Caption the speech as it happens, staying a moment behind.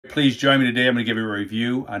Please join me today. I'm going to give you a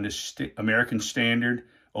review on this American Standard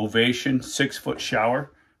Ovation 6-foot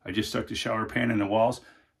shower. I just stuck the shower pan in the walls,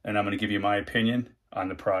 and I'm going to give you my opinion on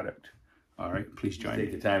the product. All right, please join me.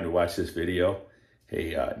 Take the time to watch this video.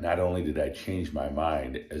 Hey, not only did I change my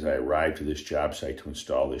mind as I arrived to this job site to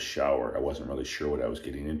install this shower, I wasn't really sure what I was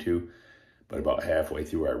getting into, but about halfway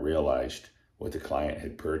through I realized what the client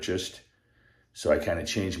had purchased. So I kind of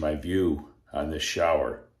changed my view on this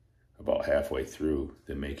shower about halfway through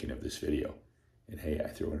the making of this video. And hey, I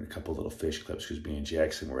threw in a couple little fish clips because me and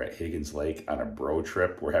Jackson were at Higgins Lake on a bro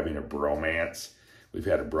trip. We're having a bromance. We've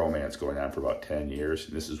had a bromance going on for about 10 years.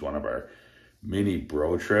 And this is one of our mini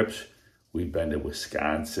bro trips. We've been to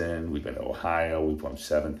Wisconsin, we've been to Ohio. We've won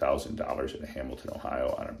 $7,000 in Hamilton,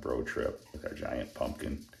 Ohio on a bro trip with our giant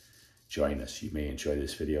pumpkin. Join us. You may enjoy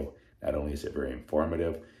this video. Not only is it very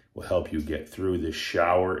informative, will help you get through this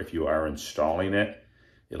shower if you are installing it.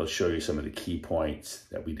 It'll show you some of the key points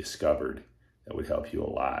that we discovered that would help you a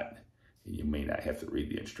lot. And you may not have to read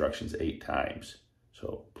the instructions 8 times.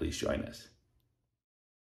 So please join us.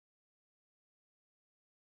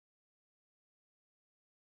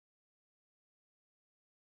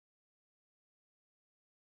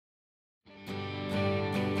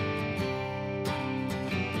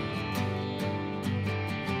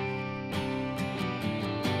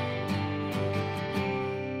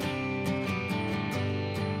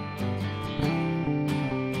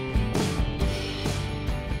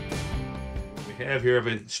 Have here, I've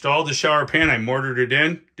installed the shower pan. I mortared it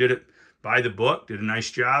in, did it by the book, did a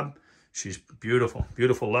nice job. She's beautiful,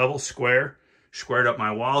 beautiful level, squared up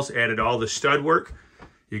my walls, added all the stud work.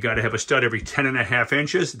 You got to have a stud every 10.5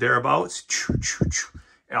 inches, thereabouts.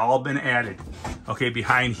 All been added. Okay,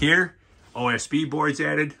 behind here, OSB boards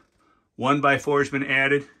added, 1x4 has been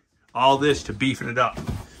added. All this to beefing it up.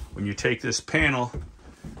 When you take this panel,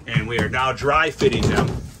 and we are now dry fitting them.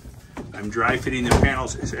 I'm dry fitting the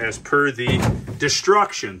panels as per the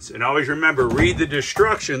instructions. And always remember, read the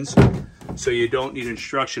instructions so you don't need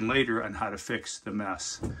instruction later on how to fix the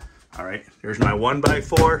mess. All right, there's my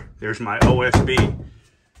 1x4, there's my OSB.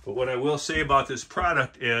 But what I will say about this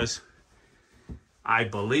product is, I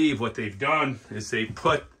believe what they've done is they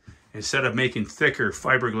put, instead of making thicker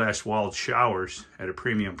fiberglass walled showers at a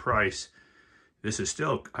premium price, this is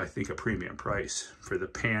still, I think, a premium price. For the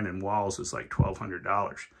pan and walls, it's like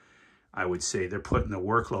 $1,200. I would say they're putting the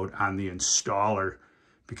workload on the installer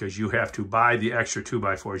because you have to buy the extra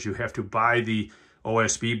 2x4s, you have to buy the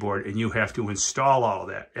OSB board, and you have to install all of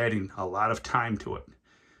that, adding a lot of time to it.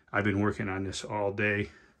 I've been working on this all day.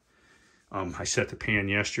 I set the pan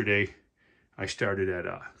yesterday. I started at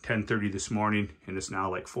 10:30 this morning, and it's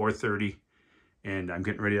now like 4:30. And I'm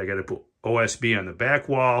getting ready. I got to put OSB on the back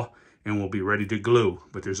wall, and we'll be ready to glue.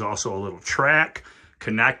 But there's also a little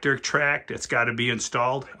connector track that's got to be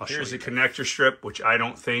installed. Here's the connector strip, which I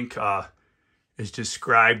don't think is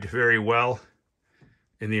described very well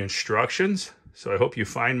in the instructions. So I hope you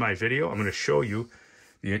find my video. I'm going to show you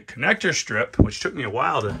the connector strip, which took me a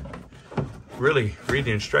while to really read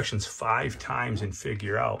the instructions 5 times and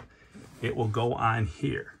figure out. It will go on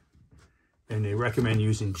here. And they recommend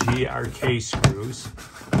using GRK screws.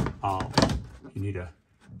 You need a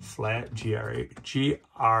flat GRK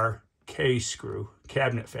screw,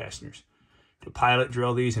 cabinet fasteners, to pilot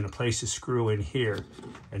drill these and to place a screw in here,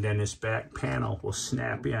 and then this back panel will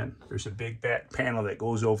snap in. There's a big back panel that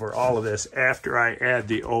goes over all of this after I add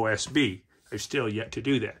the OSB. I've still yet to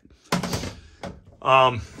do that.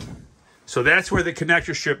 So that's where the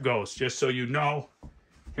connector strip goes, just so you know.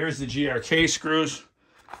 Here's the GRK screws.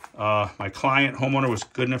 My client, homeowner, was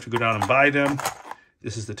good enough to go down and buy them.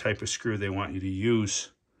 This is the type of screw they want you to use.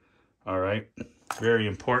 All right, very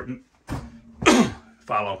important.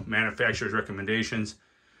 Follow manufacturer's recommendations.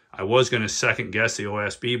 I was going to second guess the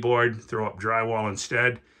OSB board, throw up drywall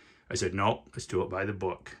instead. I said, nope, let's do it by the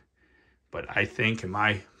book. But I think, in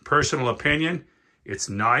my personal opinion, it's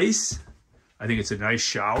nice. I think it's a nice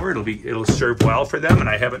shower. It'll serve well for them, and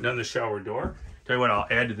I haven't done the shower door. Tell you what, I'll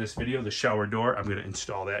add to this video, the shower door. I'm going to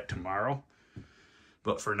install that tomorrow.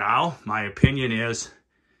 But for now, my opinion is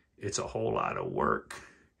it's a whole lot of work.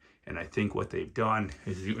 And I think what they've done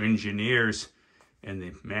is the engineers and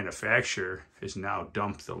the manufacturer has now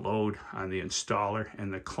dumped the load on the installer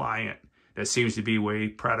and the client. That seems to be the way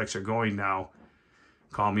products are going now.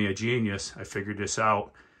 Call me a genius. I figured this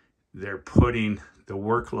out. They're putting the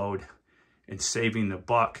workload and saving the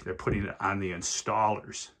buck. They're putting it on the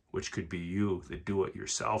installers, which could be you, the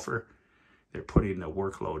do-it-yourselfer. They're putting the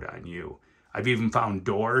workload on you. I've even found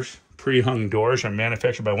doors, pre-hung doors are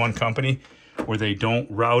manufactured by one company where they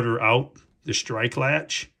don't router out the strike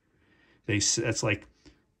latch. That's like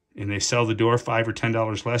and they sell the door $5 or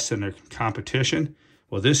 $10 less than their competition.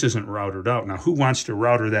 Well, this isn't routered out. Now, who wants to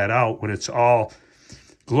router that out when it's all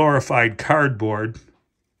glorified cardboard,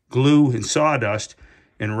 glue, and sawdust,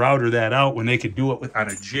 and router that out when they could do it on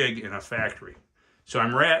a jig in a factory? So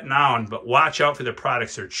I'm ratting on, but watch out for the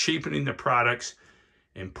products. They're cheapening the products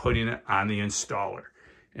and putting it on the installer.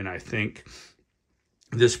 And I think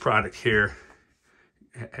this product here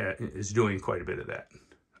is doing quite a bit of that.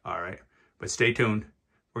 All right, but stay tuned.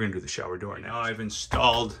 We're gonna do the shower door now. I've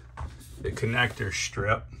installed the connector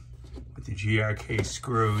strip with the GRK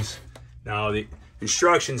screws. Now the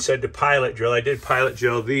instructions said to pilot drill. I did pilot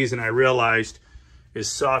drill these, and I realized as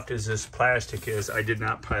soft as this plastic is, I did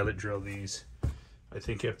not pilot drill these. I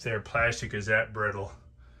think if their plastic is that brittle,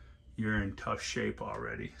 you're in tough shape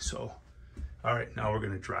already. So, all right, now we're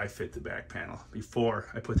gonna dry fit the back panel before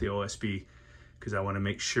I put the OSB, because I wanna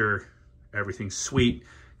make sure everything's sweet,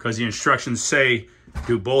 because the instructions say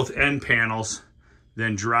do both end panels,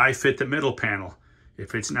 then dry fit the middle panel.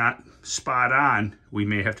 If it's not spot on, we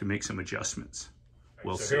may have to make some adjustments.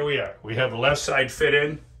 We'll see. Here we are. We have the left side fit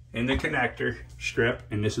in the connector strip,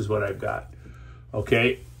 and this is what I've got.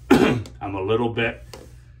 Okay, I'm a little bit,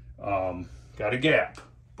 got a gap,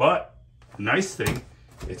 but nice thing,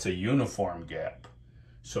 it's a uniform gap.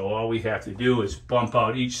 So all we have to do is bump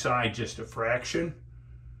out each side just a fraction,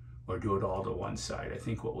 or do it all to one side. I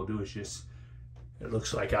think what we'll do is just, it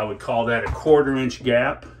looks like I would call that a 1/4 inch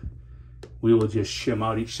gap. We will just shim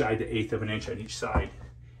out each side to 1/8 of an inch on each side,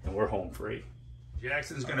 and we're home free.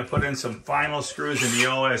 Jackson's gonna put in some final screws in the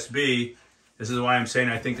OSB. This is why I'm saying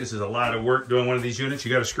I think this is a lot of work doing one of these units.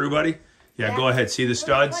 You got a screw, buddy? Yeah, go ahead. See the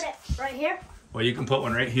studs? Put it right here? Well, you can put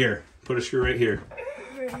one right here. Put a screw right here.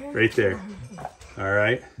 Right there. All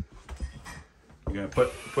right. You're gonna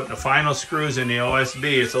put the final screws in the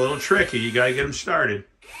OSB. It's a little tricky. You gotta get them started.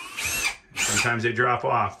 Sometimes they drop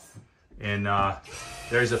off. And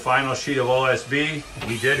there's the final sheet of OSB.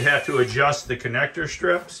 We did have to adjust the connector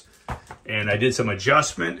strips, and I did some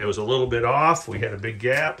adjustment. It was a little bit off. We had a big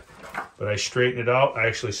gap, but I straightened it out. I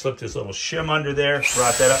actually slipped this little shim under there,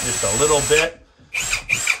 brought that up just a little bit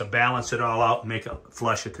to balance it all out and make it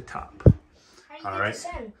flush at the top. All right.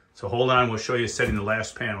 So hold on. We'll show you setting the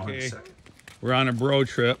last panel in a second. We're on a bro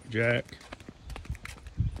trip, Jack.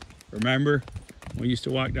 Remember? We used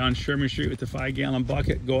to walk down Sherman Street with the 5-gallon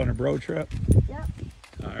bucket, go on a bro trip. Yep.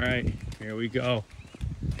 All right, here we go.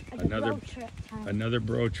 Another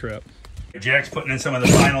bro trip. Jack's putting in some of the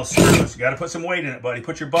final screws. You got to put some weight in it, buddy.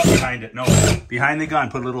 Put your butt behind it. No, behind the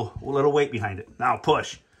gun. Put a little weight behind it. Now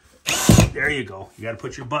push. There you go. You got to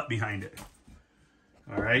put your butt behind it.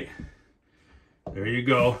 All right. There you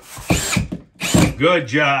go. Good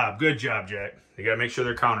job. Good job, Jack. You got to make sure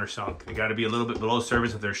they're countersunk. They got to be a little bit below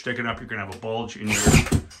surface. If they're sticking up, you're going to have a bulge in your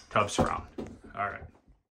tub surround. All right.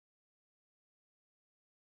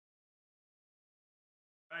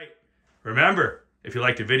 All right. Remember, if you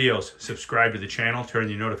like the videos, subscribe to the channel, turn on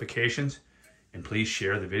your notifications, and please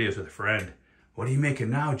share the videos with a friend. What are you making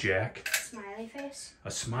now, Jack? Smiley face.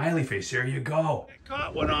 A smiley face. There you go. I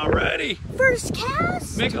caught one already. First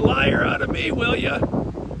cast. Make a liar out of me, will ya?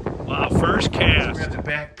 Wow, first cast. We have the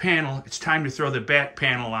back panel. It's time to throw the back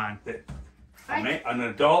panel on. An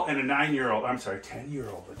adult and a 9-year-old, I'm sorry,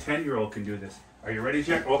 10-year-old. A 10-year-old can do this. Are you ready,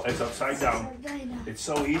 Jack? Oh, it's upside down. It's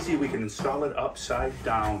so easy, we can install it upside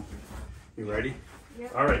down. You ready?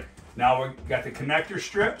 Yep. All right. Now we've got the connector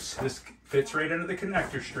strips. This fits right into the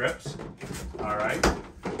connector strips. All right.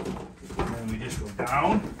 And then we just go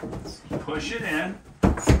down, push it in,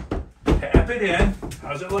 tap it in.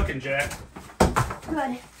 How's it looking, Jack?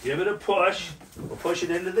 Good. Give it a push. We'll push it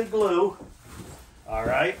into the glue. All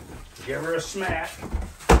right. Give her a smack.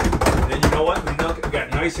 And then you know what? We got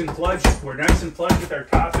nice and flush. We're nice and flush with our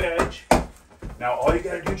top edge. Now all you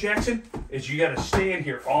got to do, Jackson, is you got to stand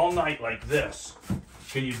here all night like this.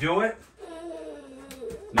 Can you do it?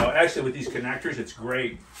 No, actually with these connectors, it's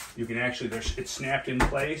great. You can actually, it's snapped in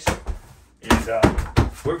place, and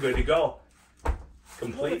we're good to go.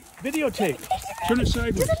 Complete. Videotape. Turn it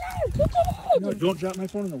sideways. No, don't drop my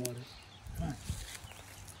phone in the water. Come on.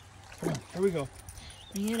 Come on, here we go.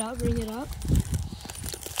 Bring it up, bring it up.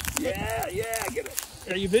 Yeah, get it.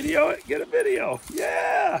 Are you video it? Get a video.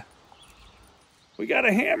 Yeah. We got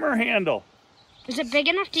a hammer handle. Is it big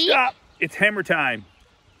enough to eat? Stop. It's hammer time.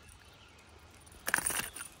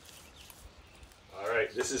 All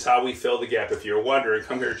right, this is how we fill the gap. If you're wondering,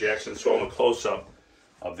 come here, Jackson, show them a close-up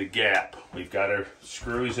of the gap. We've got our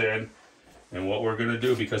screws in, and what we're gonna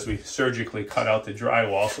do, because we surgically cut out the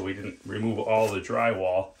drywall, so we didn't remove all the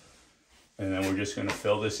drywall, and then we're just gonna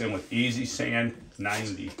fill this in with Easy Sand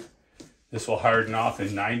 90. This will harden off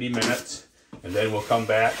in 90 minutes, And then we'll come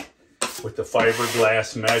back with the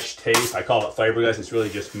fiberglass mesh tape. I call it fiberglass, it's really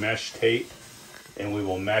just mesh tape. And we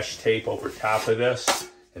will mesh tape over top of this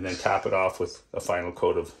and then top it off with a final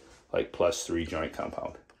coat of like +3 joint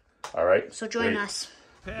compound. All right? So join us.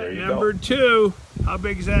 There you Number go. 2. How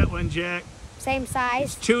big is that one, Jack? Same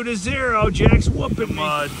size. 2-0. Jack's whooping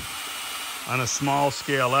Mud on a small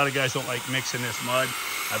scale. A lot of guys don't like mixing this mud.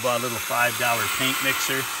 I bought a little $5 paint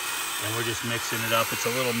mixer and we're just mixing it up. It's a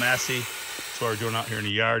little messy. That's what we're doing out here in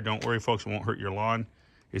the yard. Don't worry, folks, it won't hurt your lawn.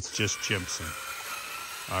 It's just gypsum.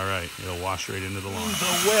 All right, it'll wash right into the lawn. The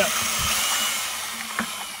whip.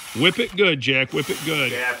 Whip it good, Jack. Whip it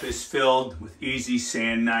good. Gap is filled with Easy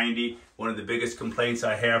Sand 90. One of the biggest complaints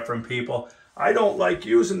I have from people, I don't like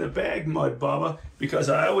using the bag mud, Bubba, because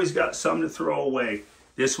I always got some to throw away.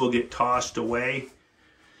 This will get tossed away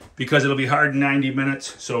because it'll be hard in 90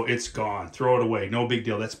 minutes, so it's gone. Throw it away. No big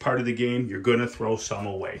deal. That's part of the game. You're going to throw some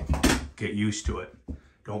away. Get used to it.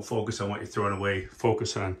 Don't focus on what you're throwing away.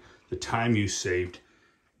 Focus on the time you saved,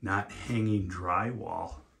 not hanging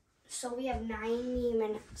drywall. So we have 90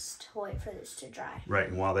 minutes to wait for this to dry. Right,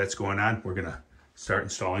 and while that's going on, we're going to start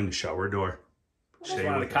installing the shower door. I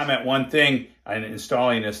want to comment one thing on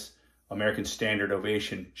installing this American Standard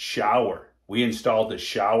Ovation shower. We installed the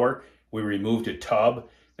shower. We removed a tub.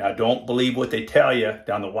 Now, don't believe what they tell you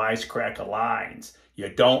down the wisecracker lines. You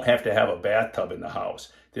don't have to have a bathtub in the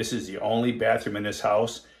house. This is the only bathroom in this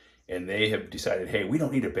house, and they have decided, hey, we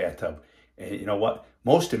don't need a bathtub. And you know what?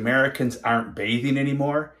 Most Americans aren't bathing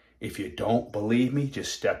anymore. If you don't believe me,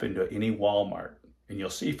 just step into any Walmart, and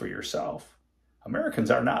you'll see for yourself.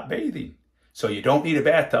 Americans are not bathing. So you don't need a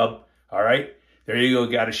bathtub, all right? There you go,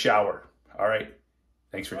 got a shower, all right?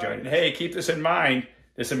 Thanks for joining. Hey, keep this in mind,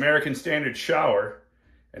 this American Standard shower,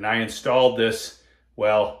 and I installed this,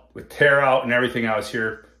 well, with tear out and everything. I was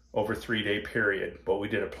here over a 3-day period, but we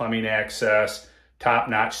did a plumbing access,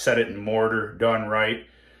 top-notch, set it in mortar, done right.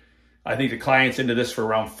 I think the client's into this for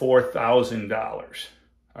around $4,000,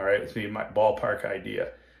 all right? That's my ballpark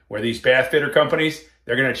idea. Where these bath fitter companies,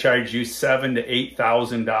 they're going to charge you $7,000 to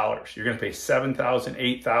 $8,000. You're going to pay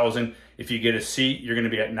 $7,000, $8,000. If you get a seat, you're going to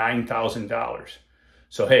be at $9,000.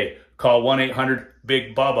 So, hey, call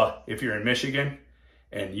 1-800-BIG-BUBBA if you're in Michigan,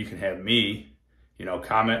 and you can have me, you know,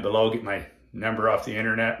 comment below, get my number off the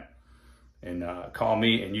internet, and call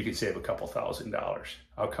me, and you can save a couple $1,000.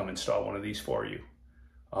 I'll come install one of these for you.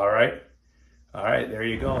 All right? All right, there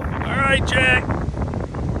you go. All right, Jack.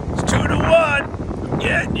 It's 2-1. I'm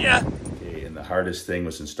getting ya. Okay, and the hardest thing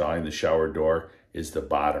was installing the shower door is the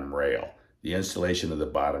bottom rail. The installation of the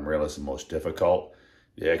bottom rail is the most difficult.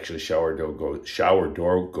 The actual shower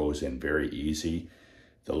door goes in very easy.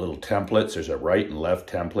 The little templates, there's a right and left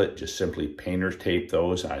template. Just simply painter tape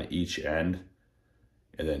those on each end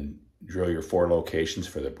and then drill your 4 locations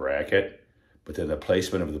for the bracket. But then the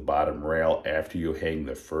placement of the bottom rail after you hang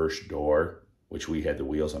the first door, which we had the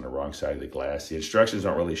wheels on the wrong side of the glass. The instructions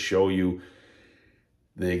don't really show you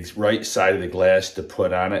the right side of the glass to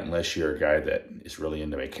put on it unless you're a guy that is really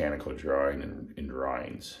into mechanical drawing and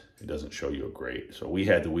drawings. It doesn't show you a great. So we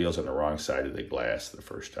had the wheels on the wrong side of the glass the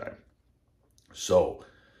first time. So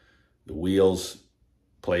the wheels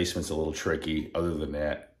placement's a little tricky. Other than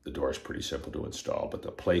that, the door is pretty simple to install. But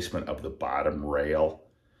the placement of the bottom rail,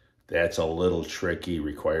 that's a little tricky.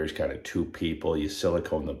 Requires kind of 2 people. You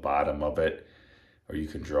silicone the bottom of it, or you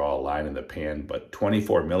can draw a line in the pan. But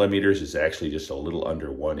 24 millimeters is actually just a little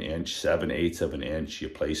under 1 inch, 7/8 of an inch.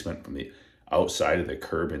 Your placement from the outside of the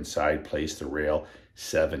curb inside, place the rail,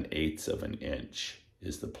 7/8 of an inch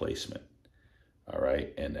is the placement. All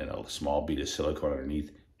right, and then a small bead of silicone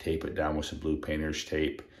underneath, tape it down with some blue painter's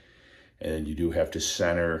tape. And then you do have to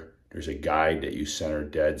center, there's a guide that you center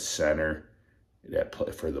dead center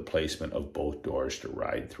for the placement of both doors to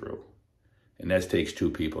ride through. And that takes 2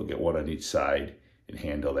 people, get 1 on each side and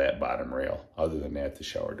handle that bottom rail. Other than that, the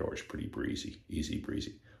shower door is pretty breezy, easy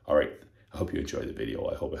breezy. All right, I hope you enjoy the video.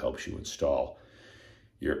 I hope it helps you install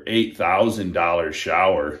your $8,000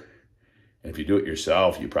 shower. And if you do it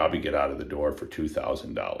yourself, you probably get out of the door for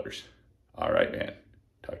 $2,000. All right, man.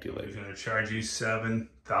 Talk to you later. They're going to charge you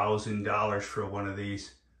 $7,000 for one of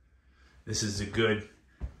these. This is a good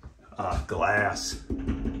glass,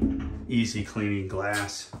 easy cleaning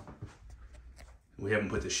glass. We haven't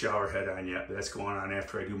put the shower head on yet, but that's going on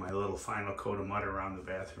after I do my little final coat of mud around the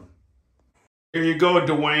bathroom. Here you go,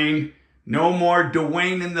 Dwayne. No more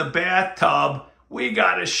Dwayne in the bathtub. We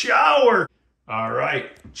got a shower. All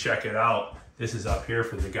right, check it out. This is up here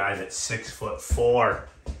for the guy that's 6'4".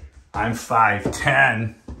 I'm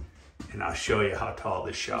 5'10", and I'll show you how tall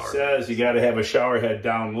this shower is. It says you got to have a shower head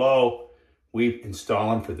down low. We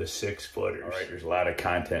install them for the 6-footers. All right, there's a lot of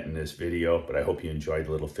content in this video, but I hope you enjoyed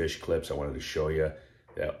the little fish clips. I wanted to show you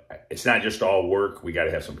that it's not just all work. We got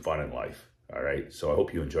to have some fun in life. All right, so I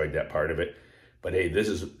hope you enjoyed that part of it. But hey, this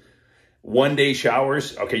is one-day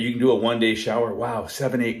showers. Okay, you can do a one-day shower. Wow,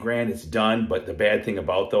 7-8 grand, it's done. But the bad thing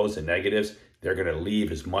about those, the negatives, they're going to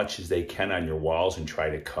leave as much as they can on your walls and try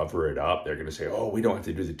to cover it up. They're going to say, oh, we don't have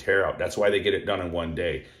to do the tear out. That's why they get it done in one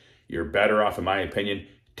day. You're better off, in my opinion,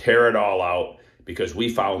 tear it all out, because we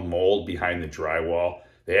found mold behind the drywall.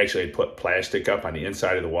 They actually had put plastic up on the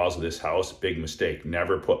inside of the walls of this house. Big mistake.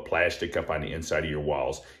 Never put plastic up on the inside of your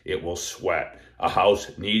walls. It will sweat. A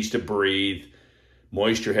house needs to breathe.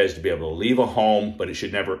 Moisture has to be able to leave a home, but it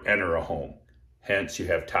should never enter a home. Hence, you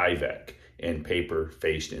have Tyvek and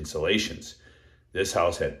paper-faced insulations. This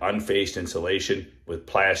house had unfaced insulation with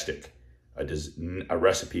plastic, a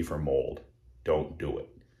recipe for mold. Don't do it.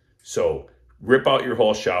 So rip out your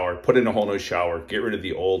whole shower, put in a whole new shower, get rid of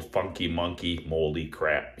the old funky monkey moldy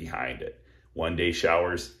crap behind it. One-day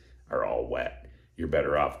showers are all wet. You're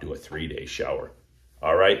better off do a 3-day shower.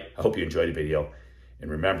 All right, I hope you enjoyed the video.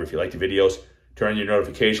 And remember, if you like the videos, turn on your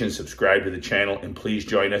notifications, subscribe to the channel, and please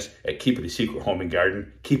join us at Keep It a Secret Home and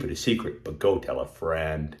Garden. Keep it a secret, but go tell a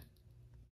friend.